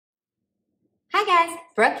Hi guys,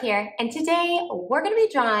 Brooke here, and today we're going to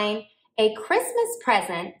be drawing a Christmas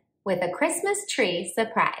present with a Christmas tree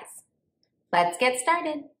surprise. Let's get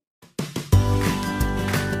started.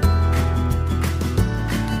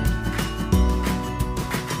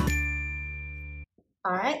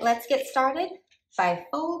 All right, let's get started by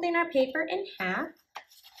folding our paper in half.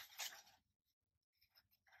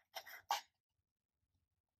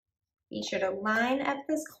 Be sure to line up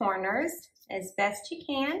those corners as best you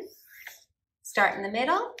can. Start in the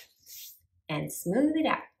middle and smooth it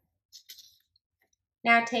out.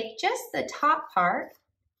 Now take just the top part,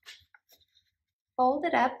 fold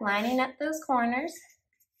it up, lining up those corners,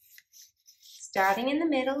 starting in the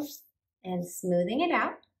middle and smoothing it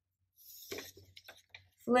out.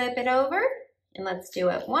 Flip it over and let's do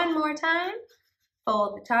it one more time.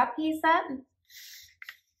 Fold the top piece up,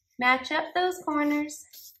 match up those corners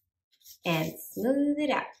and smooth it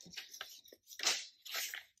out.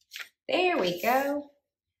 There we go.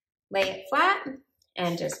 Lay it flat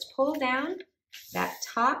and just pull down that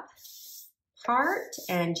top part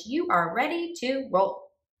and you are ready to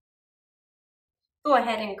roll. Go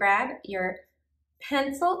ahead and grab your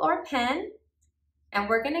pencil or pen and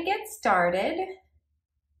we're going to get started.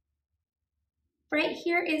 Right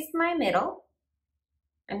here is my middle.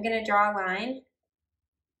 I'm going to draw a line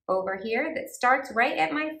over here that starts right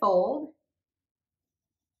at my fold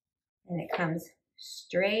and it comes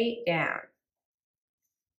straight down.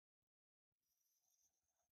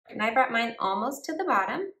 And I brought mine almost to the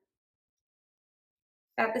bottom.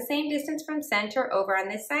 About the same distance from center. Over on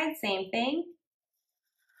this side, same thing.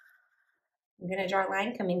 I'm going to draw a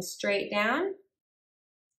line coming straight down.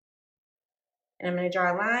 And I'm going to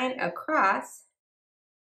draw a line across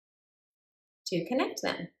to connect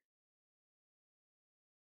them.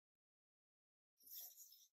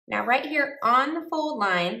 Now right here on the fold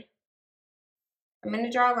line, I'm going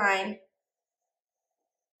to draw a line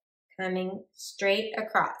coming straight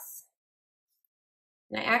across.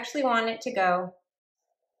 And I actually want it to go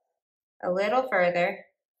a little further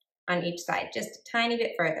on each side, just a tiny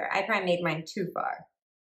bit further. I probably made mine too far.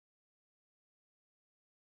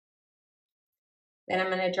 Then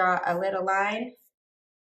I'm going to draw a little line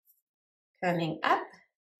coming up.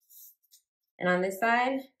 And on this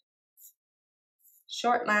side,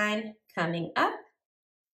 short line coming up.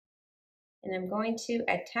 And I'm going to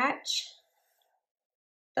attach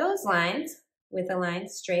those lines with a line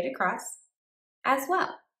straight across as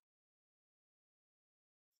well.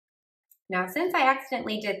 Now, since I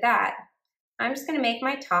accidentally did that, I'm just going to make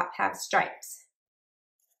my top have stripes.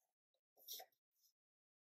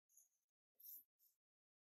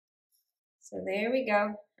 So there we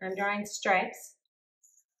go. I'm drawing stripes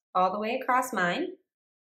all the way across mine.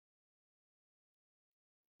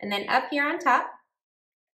 And then up here on top,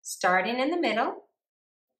 starting in the middle,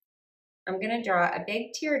 I'm going to draw a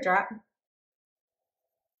big teardrop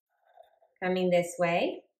coming this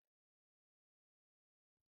way.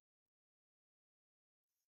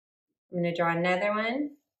 I'm going to draw another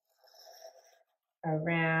one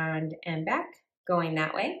around and back, going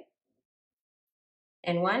that way.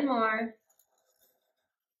 And one more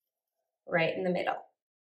right in the middle.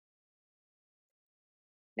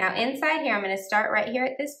 Now inside here, I'm going to start right here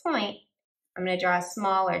at this point. I'm going to draw a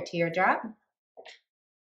smaller teardrop.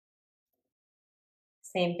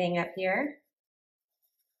 Same thing up here.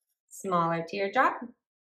 Smaller teardrop.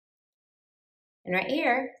 And right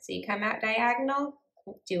here, so you come out diagonal,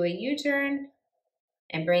 do a U-turn,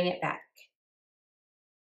 and bring it back.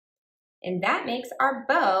 And that makes our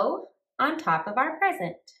bow on top of our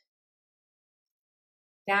present.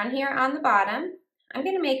 Down here on the bottom, I'm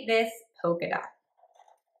going to make this polka dot.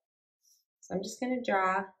 So I'm just going to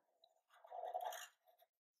draw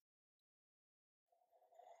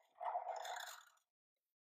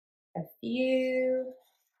a few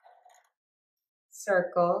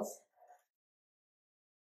circles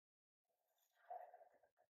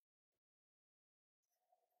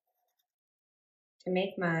to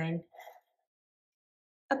make mine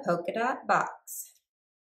a polka dot box.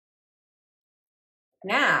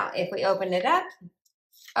 Now, if we open it up,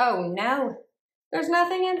 oh no, there's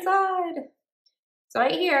nothing inside. So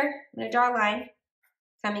right here, I'm going to draw a line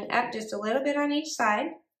coming up just a little bit on each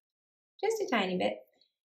side, just a tiny bit.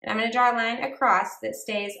 And I'm going to draw a line across that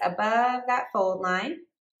stays above that fold line.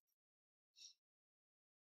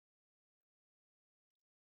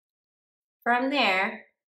 From there,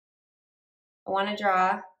 I want to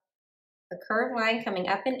draw a curved line coming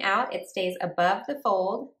up and out. It stays above the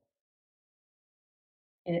fold.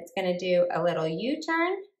 And it's going to do a little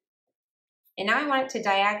U-turn. And now I want it to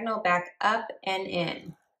diagonal back up and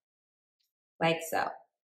in, like so.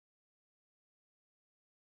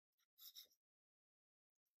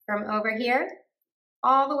 from over here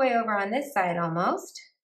all the way over on this side almost,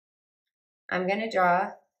 I'm going to draw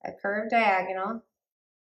a curved diagonal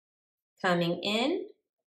coming in,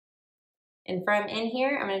 and from in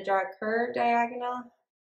here I'm going to draw a curved diagonal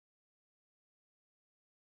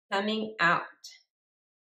coming out.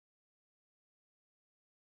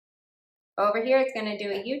 Over here it's going to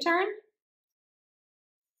do a U-turn,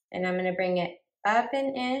 and I'm going to bring it up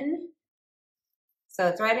and in, so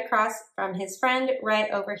it's right across from his friend right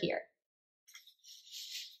over here.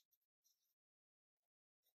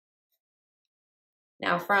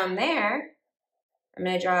 Now from there, I'm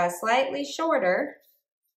going to draw a slightly shorter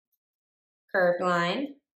curved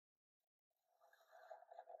line.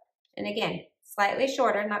 And again, slightly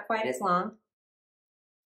shorter, not quite as long,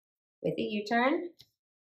 with a U-turn.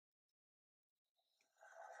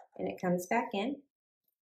 And it comes back in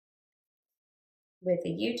with a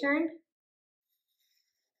U-turn.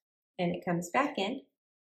 And it comes back in.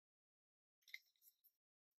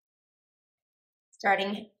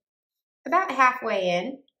 Starting about halfway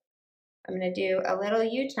in, I'm going to do a little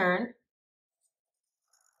U-turn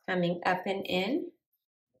coming up and in.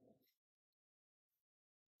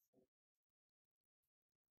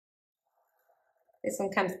 This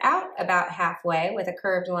one comes out about halfway with a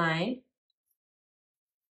curved line,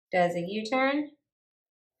 does a U-turn,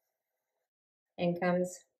 and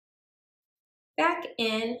comes back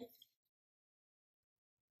in.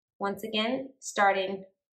 Once again, starting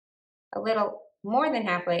a little more than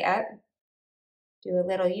halfway up, do a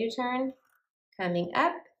little U-turn, coming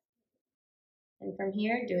up, and from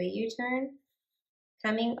here, do a U-turn,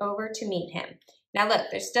 coming over to meet him. Now look,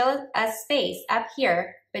 there's still a space up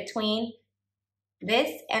here between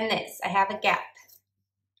this and this. I have a gap.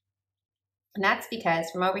 And that's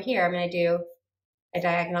because from over here, I'm going to do a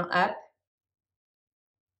diagonal up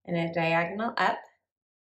and a diagonal up,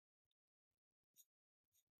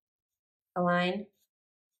 a line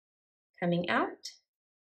coming out,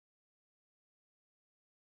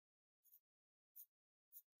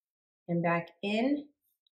 and back in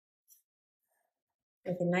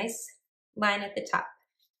with a nice line at the top.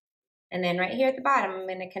 And then right here at the bottom, I'm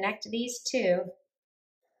going to connect these two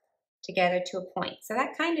together to a point. So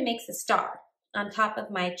that kind of makes a star on top of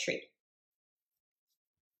my tree.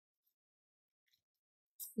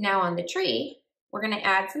 Now on the tree, we're going to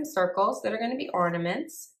add some circles that are going to be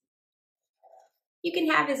ornaments. You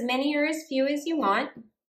can have as many or as few as you want.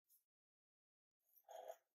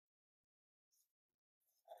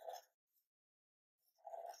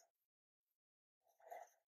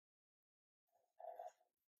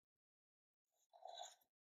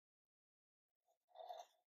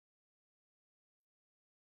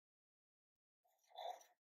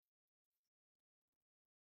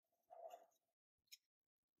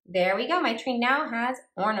 There we go, my tree now has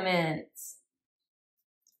ornaments.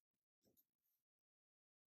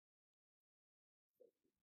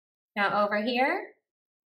 Now over here,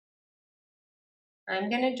 I'm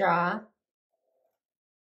going to draw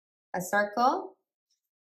a circle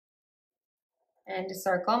and a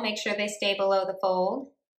circle. Make sure they stay below the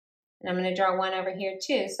fold. And I'm going to draw one over here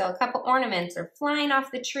too. So a couple ornaments are flying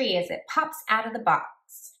off the tree as it pops out of the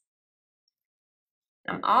box.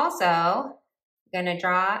 I'm also going to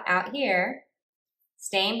draw out here,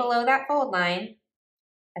 staying below that fold line,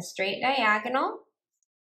 a straight diagonal.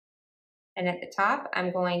 And at the top,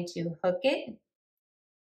 I'm going to hook it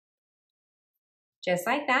just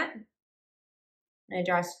like that. I'm going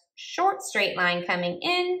to draw a short straight line coming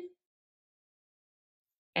in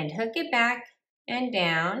and hook it back and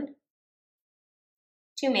down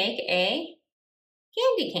to make a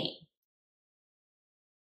candy cane.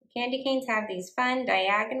 Candy canes have these fun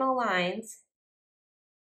diagonal lines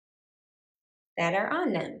that are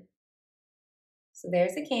on them. So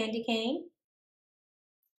there's a candy cane.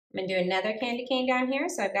 I'm going to do another candy cane down here.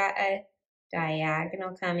 So I've got a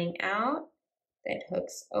diagonal coming out that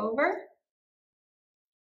hooks over.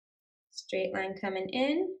 Straight line coming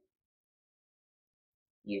in.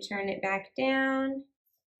 You turn it back down.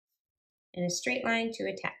 And a straight line to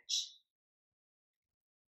attach.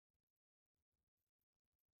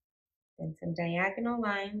 Then some diagonal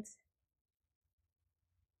lines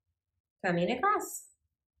coming across.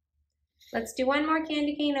 Let's do one more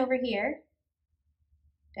candy cane over here.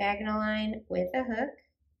 Diagonal line with a hook.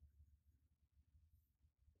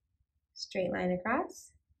 Straight line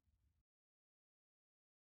across.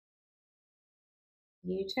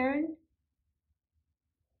 U-turn.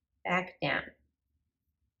 Back down.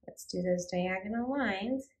 Let's do those diagonal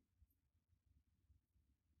lines.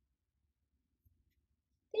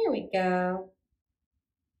 There we go.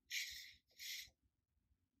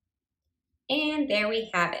 And there we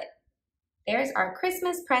have it. There's our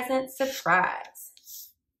Christmas present surprise.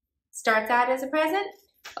 Starts out as a present,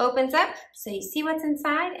 opens up so you see what's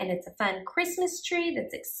inside, and it's a fun Christmas tree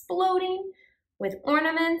that's exploding with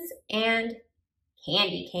ornaments and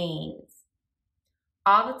candy canes.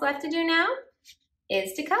 All that's left to do now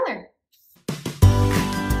is to color.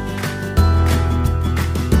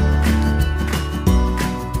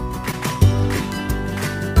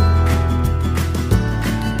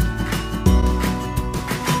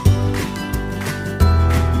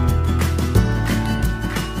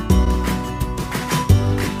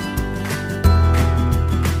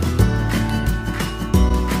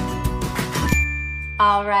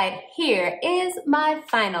 All right, here is my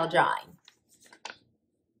final drawing.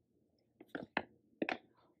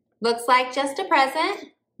 Looks like just a present,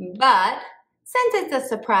 but since it's a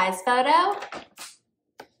surprise photo,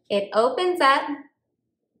 it opens up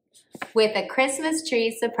with a Christmas tree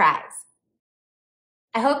surprise.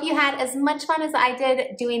 I hope you had as much fun as I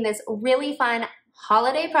did doing this really fun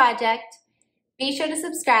holiday project. Be sure to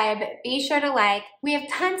subscribe, be sure to like. We have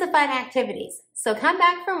tons of fun activities, so come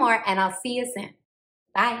back for more and I'll see you soon.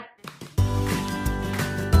 Bye.